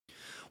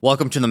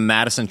Welcome to the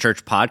Madison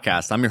Church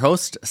Podcast. I'm your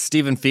host,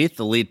 Stephen Feith,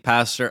 the lead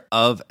pastor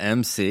of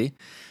MC.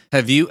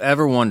 Have you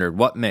ever wondered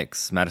what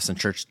makes Madison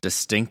Church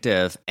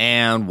distinctive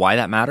and why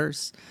that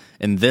matters?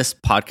 In this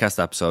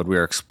podcast episode, we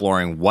are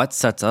exploring what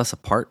sets us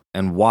apart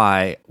and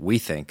why we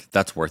think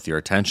that's worth your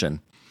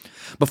attention.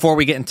 Before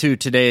we get into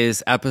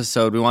today's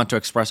episode, we want to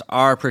express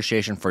our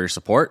appreciation for your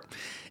support.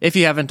 If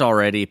you haven't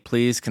already,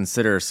 please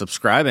consider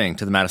subscribing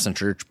to the Madison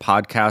Church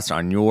Podcast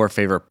on your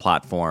favorite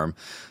platform.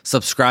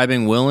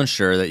 Subscribing will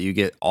ensure that you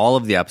get all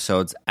of the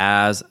episodes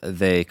as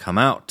they come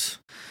out.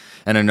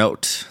 And a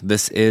note,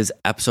 this is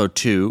episode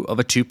 2 of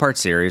a 2-part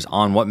series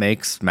on what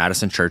makes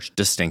Madison Church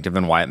distinctive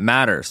and why it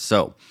matters.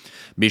 So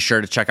be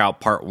sure to check out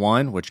part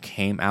 1, which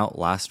came out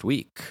last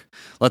week.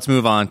 Let's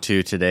move on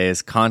to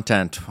today's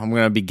content. I'm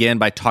going to begin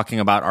by talking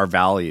about our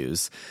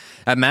values.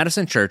 At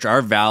Madison Church,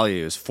 our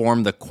values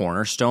form the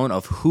cornerstone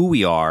of who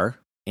we are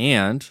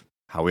and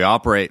how we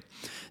operate.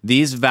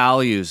 These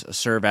values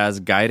serve as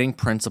guiding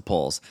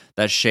principles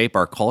that shape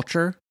our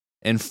culture,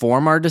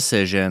 inform our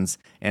decisions,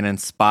 and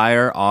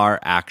inspire our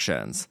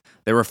actions.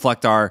 They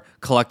reflect our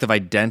collective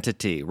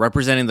identity,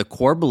 representing the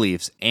core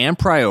beliefs and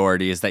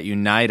priorities that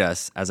unite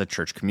us as a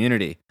church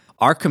community.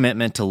 Our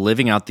commitment to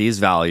living out these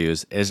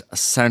values is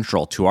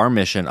central to our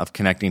mission of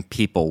connecting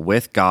people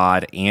with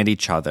God and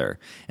each other,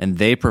 and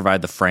they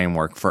provide the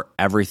framework for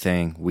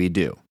everything we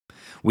do.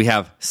 We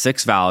have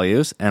 6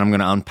 values, and I'm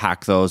going to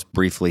unpack those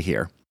briefly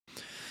here.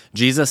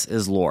 Jesus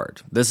is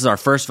Lord. This is our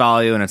first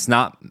value, and it's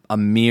not a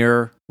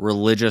mere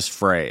religious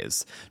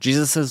phrase.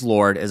 Jesus is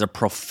Lord is a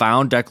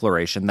profound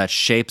declaration that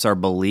shapes our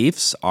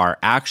beliefs, our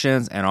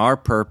actions, and our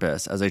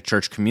purpose as a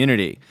church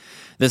community.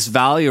 This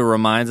value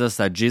reminds us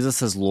that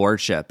Jesus'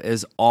 lordship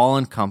is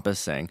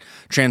all-encompassing,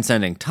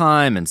 transcending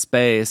time and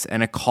space,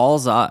 and it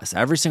calls us,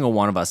 every single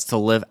one of us, to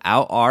live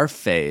out our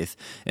faith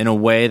in a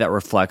way that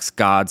reflects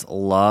God's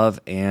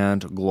love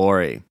and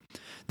glory.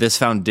 This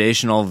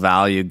foundational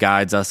value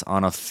guides us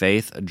on a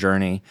faith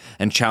journey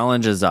and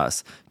challenges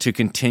us to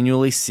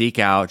continually seek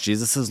out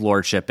Jesus'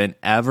 lordship in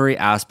every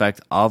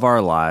aspect of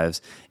our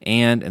lives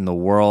and in the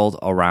world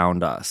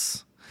around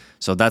us.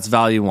 So that's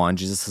value 1,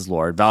 Jesus is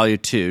Lord. Value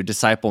 2,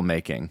 disciple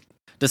making.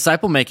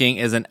 Disciple making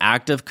is an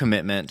active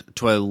commitment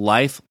to a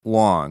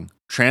lifelong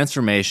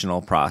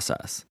transformational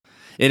process.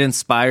 It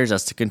inspires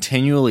us to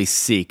continually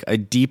seek a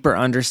deeper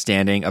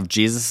understanding of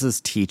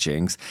Jesus'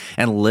 teachings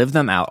and live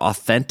them out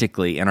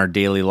authentically in our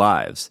daily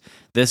lives.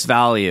 This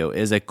value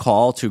is a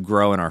call to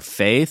grow in our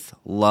faith,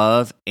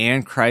 love,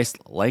 and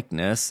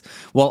Christ-likeness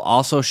while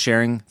also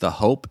sharing the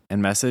hope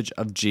and message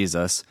of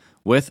Jesus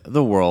with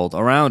the world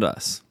around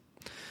us.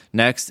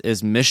 Next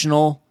is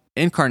missional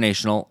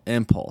incarnational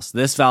impulse.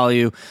 This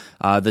value,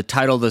 the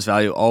title of this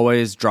value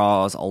always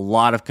draws a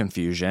lot of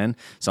confusion,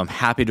 so I'm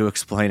happy to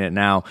explain it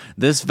now.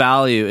 This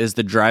value is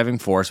the driving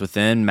force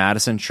within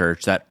Madison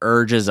Church that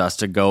urges us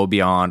to go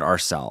beyond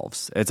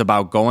ourselves. It's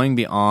about going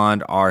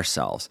beyond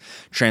ourselves,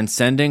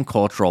 transcending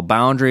cultural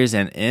boundaries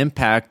and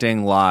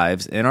impacting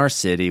lives in our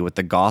city with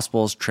the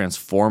gospel's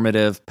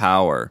transformative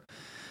power.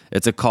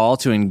 It's a call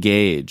to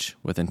engage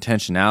with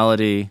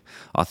intentionality,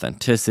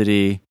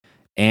 authenticity,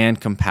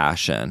 and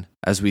compassion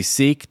as we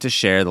seek to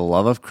share the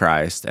love of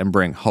Christ and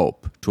bring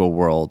hope to a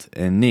world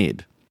in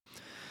need.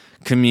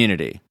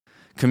 Community.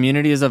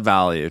 Community is a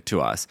value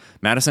to us.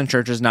 Madison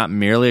Church is not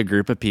merely a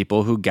group of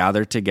people who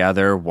gather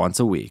together once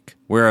a week.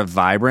 We're a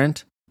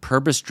vibrant,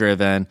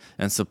 purpose-driven,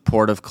 and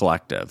supportive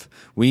collective.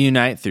 We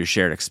unite through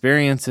shared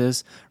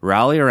experiences,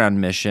 rally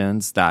around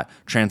missions that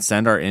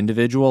transcend our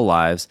individual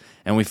lives,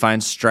 and we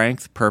find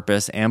strength,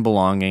 purpose, and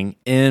belonging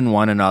in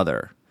one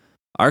another.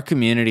 Our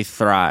community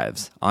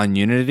thrives on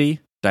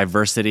unity,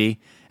 diversity,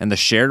 and the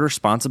shared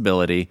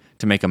responsibility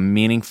to make a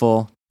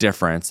meaningful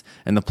difference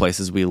in the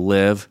places we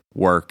live,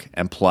 work,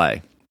 and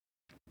play.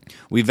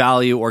 We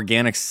value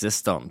organic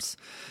systems.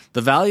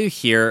 The value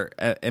here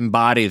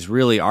embodies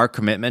really our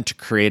commitment to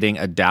creating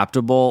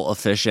adaptable,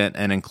 efficient,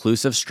 and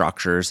inclusive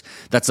structures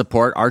that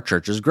support our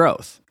church's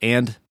growth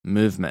and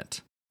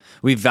movement.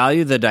 We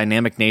value the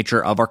dynamic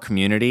nature of our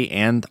community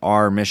and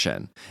our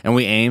mission, and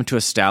we aim to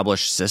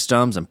establish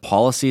systems and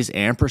policies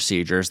and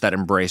procedures that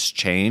embrace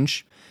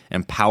change,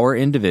 empower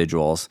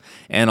individuals,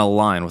 and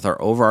align with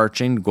our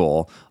overarching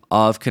goal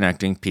of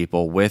connecting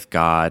people with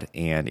God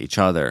and each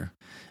other.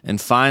 And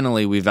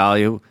finally, we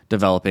value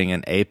developing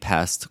an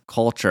APEST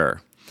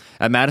culture.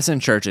 At Madison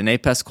Church, an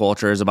APEST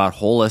culture is about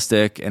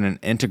holistic and an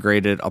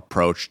integrated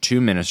approach to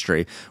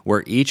ministry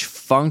where each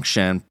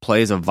function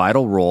plays a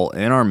vital role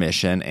in our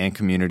mission and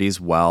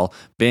community's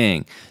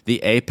well-being.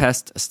 The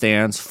APEST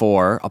stands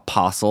for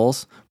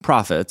apostles,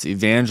 prophets,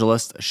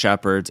 evangelists,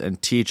 shepherds,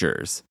 and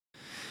teachers.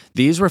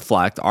 These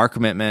reflect our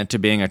commitment to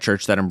being a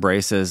church that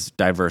embraces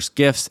diverse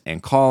gifts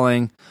and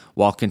calling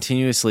while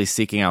continuously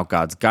seeking out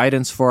God's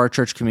guidance for our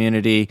church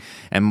community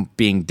and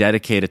being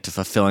dedicated to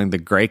fulfilling the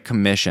Great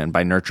Commission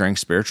by nurturing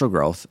spiritual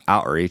growth,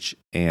 outreach,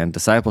 and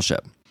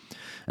discipleship.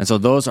 And so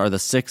those are the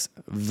 6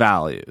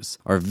 values.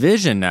 Our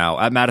vision now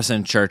at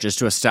Madison Church is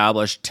to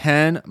establish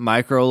 10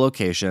 micro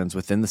locations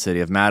within the city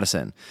of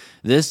Madison.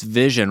 This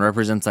vision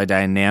represents a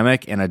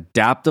dynamic and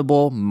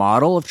adaptable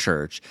model of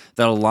church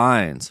that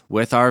aligns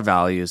with our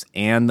values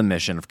and the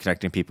mission of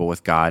connecting people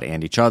with God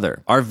and each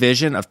other. Our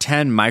vision of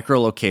 10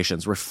 micro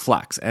locations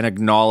reflects and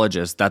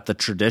acknowledges that the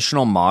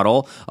traditional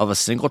model of a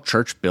single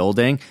church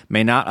building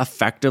may not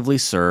effectively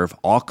serve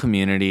all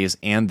communities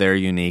and their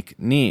unique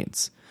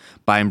needs.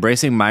 By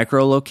embracing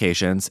micro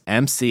locations,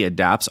 MC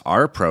adapts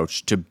our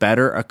approach to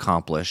better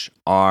accomplish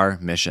our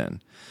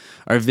mission.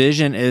 Our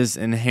vision is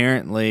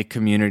inherently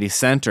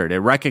community-centered. It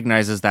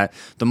recognizes that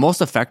the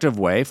most effective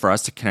way for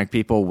us to connect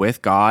people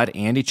with God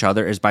and each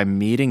other is by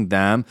meeting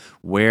them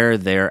where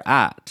they're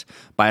at.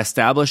 By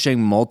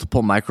establishing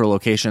multiple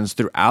micro-locations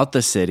throughout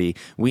the city,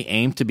 we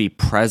aim to be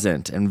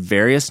present in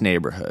various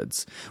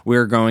neighborhoods.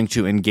 We're going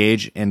to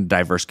engage in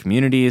diverse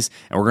communities,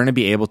 and we're going to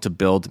be able to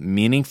build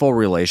meaningful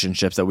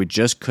relationships that we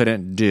just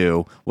couldn't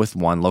do with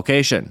one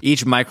location.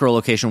 Each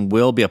micro-location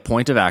will be a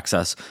point of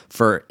access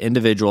for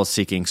individuals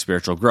seeking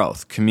spiritual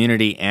growth,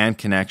 community, and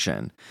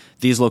connection.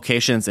 These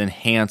locations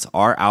enhance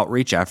our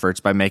outreach efforts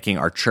by making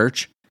our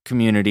church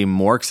community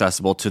more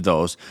accessible to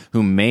those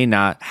who may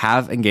not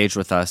have engaged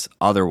with us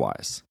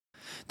otherwise.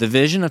 The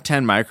vision of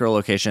 10 micro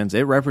locations,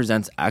 it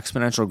represents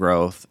exponential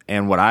growth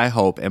and what I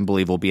hope and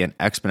believe will be an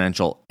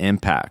exponential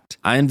impact.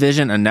 I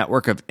envision a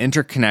network of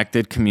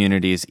interconnected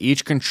communities,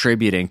 each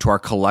contributing to our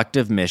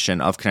collective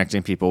mission of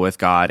connecting people with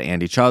God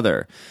and each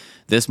other.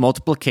 This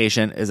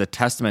multiplication is a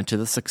testament to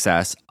the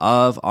success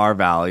of our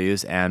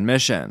values and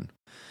mission.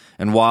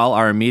 And while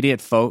our immediate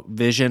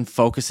vision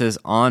focuses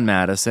on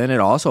Madison,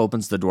 it also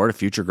opens the door to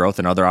future growth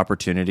and other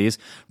opportunities,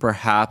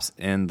 perhaps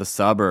in the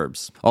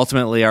suburbs.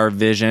 Ultimately, our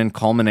vision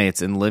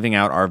culminates in living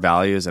out our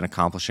values and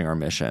accomplishing our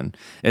mission.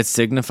 It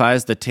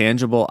signifies the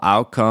tangible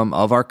outcome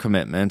of our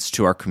commitments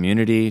to our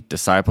community,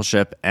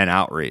 discipleship, and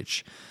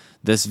outreach.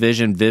 This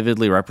vision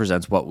vividly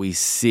represents what we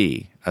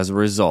see as a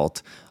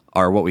result,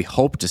 or what we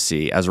hope to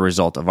see as a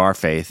result of our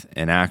faith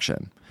in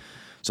action.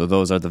 So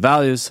those are the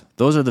values.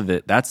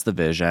 That's the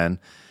vision.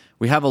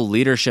 We have a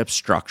leadership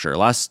structure.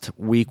 Last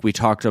week, we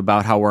talked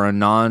about how we're a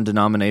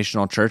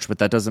non-denominational church, but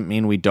that doesn't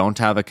mean we don't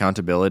have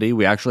accountability.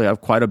 We actually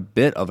have quite a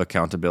bit of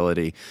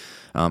accountability.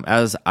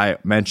 As I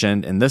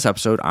mentioned in this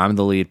episode, I'm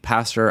the lead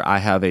pastor. I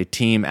have a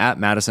team at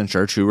Madison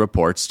Church who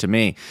reports to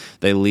me.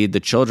 They lead the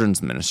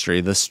children's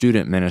ministry, the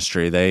student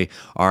ministry. They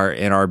are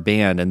in our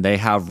band, and they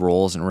have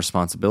roles and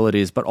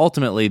responsibilities, but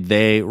ultimately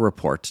they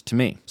report to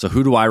me. So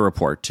who do I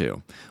report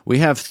to? We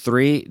have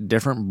 3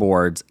 different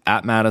boards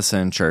at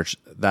Madison Church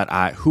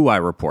who I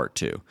report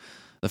to.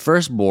 The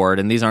first board,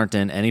 and these aren't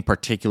in any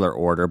particular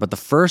order, but the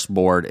first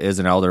board is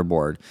an elder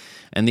board.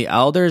 And the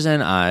elders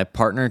and I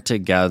partner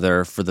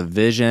together for the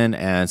vision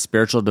and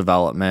spiritual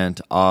development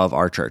of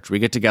our church. We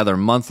get together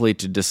monthly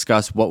to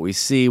discuss what we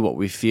see, what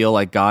we feel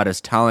like God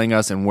is telling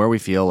us, and where we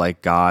feel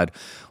like God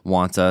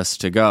wants us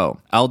to go.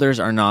 Elders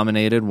are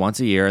nominated once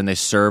a year, and they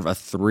serve a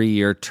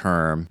 3-year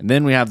term. And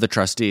then we have the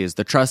trustees.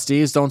 The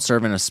trustees don't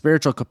serve in a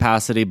spiritual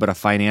capacity, but a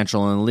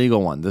financial and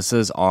legal one. This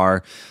is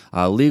our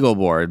legal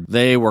board.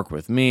 They work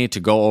with me to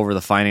go over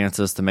the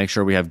finances to make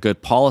sure we have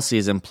good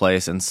policies in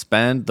place and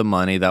spend the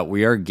money that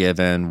we are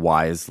given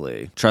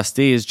wisely.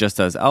 Trustees, just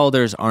as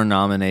elders, are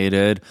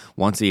nominated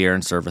once a year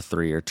and serve a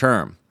 3-year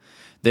term.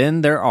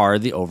 Then there are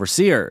the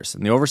overseers,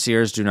 and the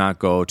overseers do not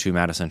go to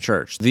Madison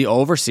Church. The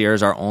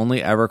overseers are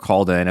only ever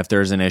called in if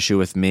there's an issue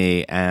with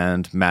me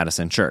and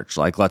Madison Church.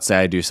 Like, let's say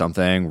I do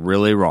something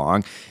really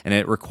wrong, and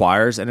it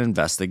requires an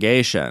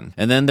investigation.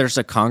 And then there's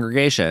a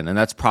congregation, and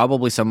that's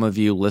probably some of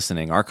you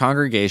listening. Our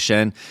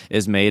congregation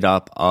is made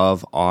up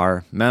of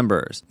our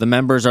members. The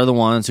members are the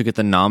ones who get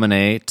to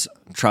nominate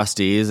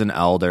trustees and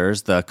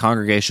elders. The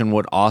congregation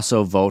would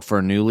also vote for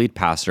a new lead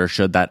pastor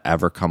should that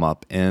ever come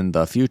up in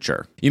the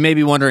future. You may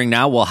be wondering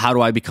now, well, how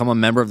do I become a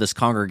member of this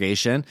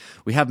congregation?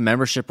 We have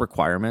membership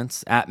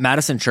requirements. At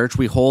Madison Church,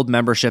 we hold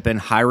membership in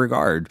high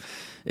regard.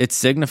 It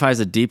signifies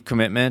a deep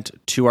commitment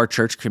to our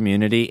church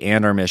community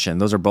and our mission.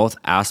 Those are both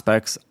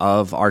aspects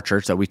of our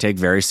church that we take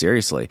very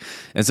seriously.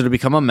 And so to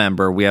become a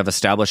member, we have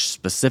established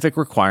specific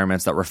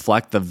requirements that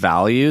reflect the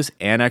values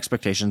and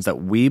expectations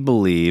that we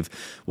believe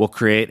will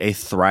create a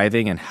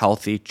thriving and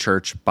healthy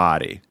church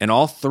body. And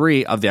all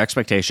 3 of the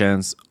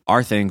expectations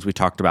are things we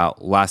talked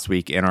about last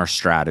week in our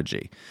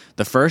strategy.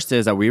 The first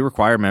is that we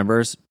require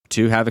members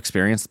to have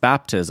experienced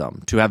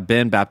baptism, to have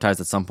been baptized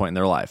at some point in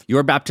their life.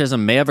 Your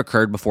baptism may have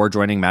occurred before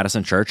joining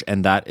Madison Church,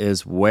 and that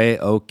is way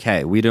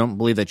okay. We don't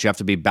believe that you have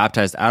to be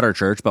baptized at our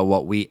church, but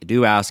what we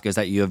do ask is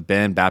that you have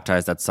been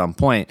baptized at some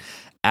point,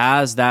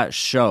 as that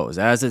shows,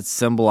 as it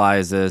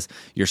symbolizes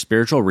your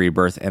spiritual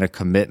rebirth and a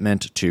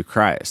commitment to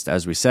Christ.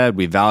 As we said,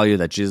 we value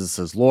that Jesus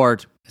is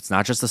Lord. It's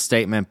not just a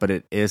statement, but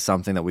it is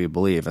something that we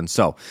believe. And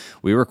so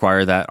we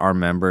require that our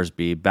members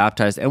be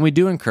baptized. And we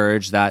do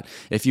encourage that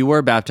if you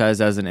were baptized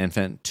as an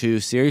infant,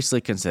 to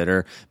seriously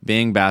consider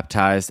being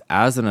baptized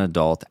as an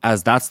adult,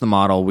 as that's the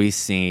model we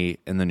see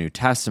in the New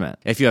Testament.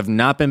 If you have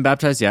not been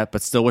baptized yet,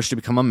 but still wish to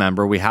become a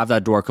member, we have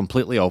that door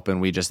completely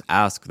open. We just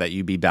ask that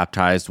you be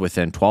baptized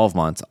within 12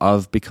 months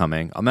of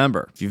becoming a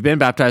member. If you've been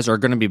baptized or are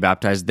going to be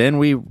baptized, then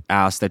we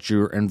ask that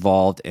you're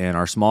involved in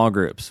our small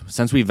groups.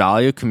 Since we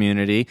value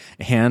community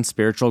and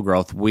spiritual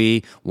growth,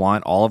 we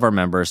want all of our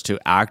members to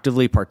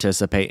actively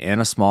participate in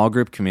a small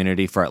group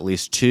community for at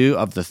least 2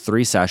 of the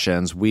 3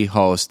 sessions we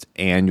host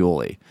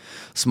annually.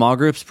 Small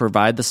groups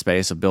provide the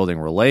space of building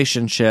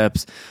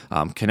relationships,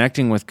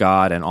 connecting with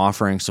God, and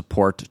offering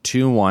support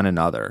to one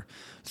another.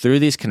 Through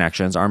these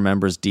connections, our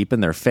members deepen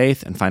their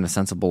faith and find a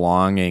sense of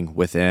belonging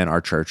within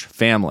our church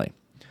family.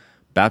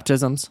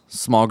 Baptisms,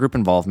 small group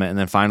involvement, and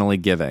then finally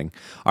giving.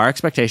 Our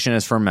expectation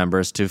is for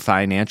members to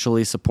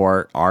financially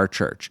support our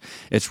church.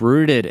 It's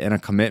rooted in a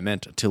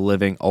commitment to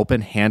living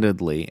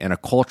open-handedly in a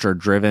culture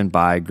driven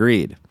by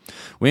greed.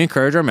 We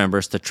encourage our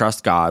members to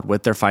trust God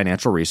with their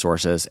financial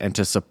resources and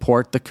to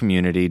support the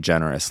community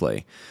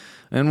generously.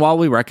 And while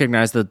we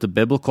recognize that the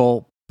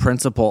biblical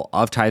principle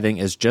of tithing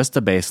is just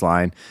a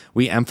baseline,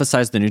 we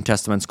emphasize the New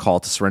Testament's call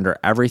to surrender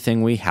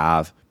everything we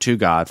have to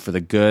God for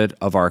the good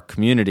of our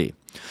community.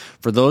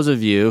 For those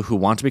of you who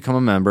want to become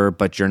a member,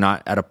 but you're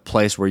not at a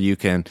place where you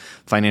can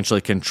financially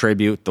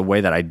contribute the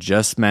way that I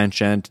just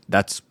mentioned,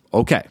 that's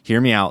okay.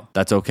 Hear me out.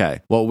 That's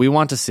okay. What we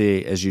want to see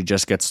is you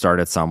just get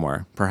started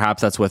somewhere.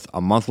 Perhaps that's with a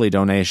monthly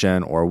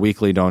donation or a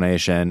weekly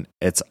donation.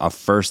 It's a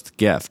first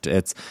gift.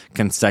 It's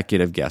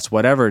consecutive gifts.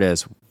 Whatever it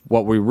is,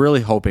 what we're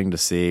really hoping to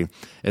see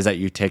is that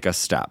you take a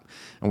step.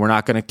 And we're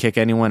not going to kick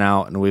anyone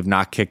out, and we've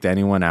not kicked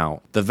anyone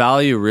out. The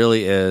value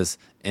really is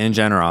in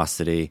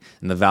generosity,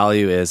 and the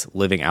value is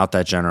living out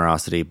that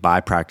generosity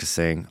by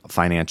practicing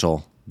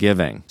financial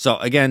giving. So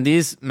again,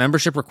 these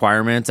membership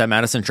requirements at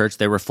Madison Church,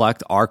 they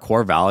reflect our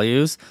core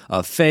values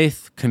of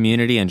faith,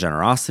 community, and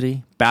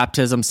generosity.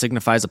 Baptism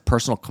signifies a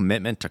personal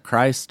commitment to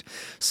Christ.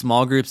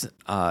 Small groups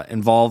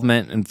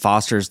involvement and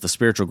fosters the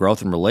spiritual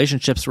growth and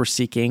relationships we're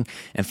seeking.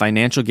 And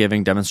financial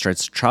giving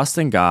demonstrates trust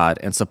in God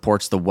and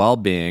supports the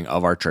well-being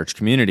of our church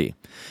community.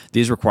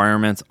 These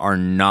requirements are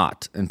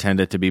not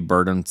intended to be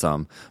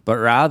burdensome, but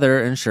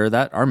rather ensure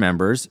that our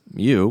members,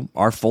 you,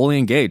 are fully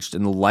engaged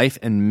in the life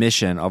and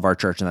mission of our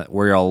church and that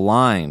we're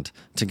aligned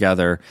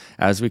together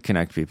as we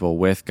connect people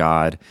with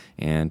God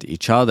and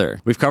each other.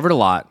 We've covered a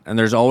lot, and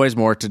there's always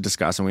more to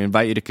discuss, and we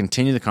invite you to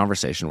continue the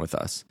conversation with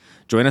us.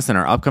 Join us in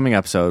our upcoming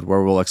episode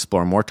where we'll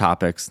explore more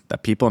topics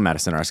that people in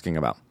Madison are asking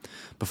about.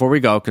 Before we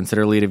go,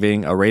 consider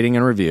leaving a rating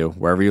and review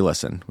wherever you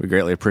listen. We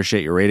greatly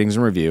appreciate your ratings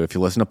and review if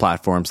you listen to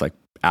platforms like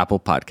Apple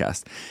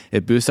Podcast.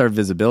 It boosts our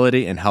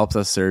visibility and helps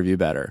us serve you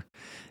better.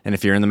 And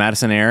if you're in the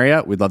Madison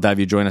area, we'd love to have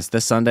you join us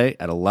this Sunday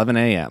at 11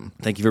 a.m.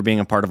 Thank you for being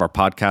a part of our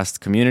podcast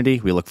community.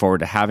 We look forward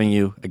to having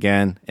you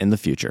again in the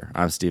future.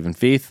 I'm Stephen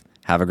Feith.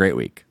 Have a great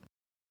week.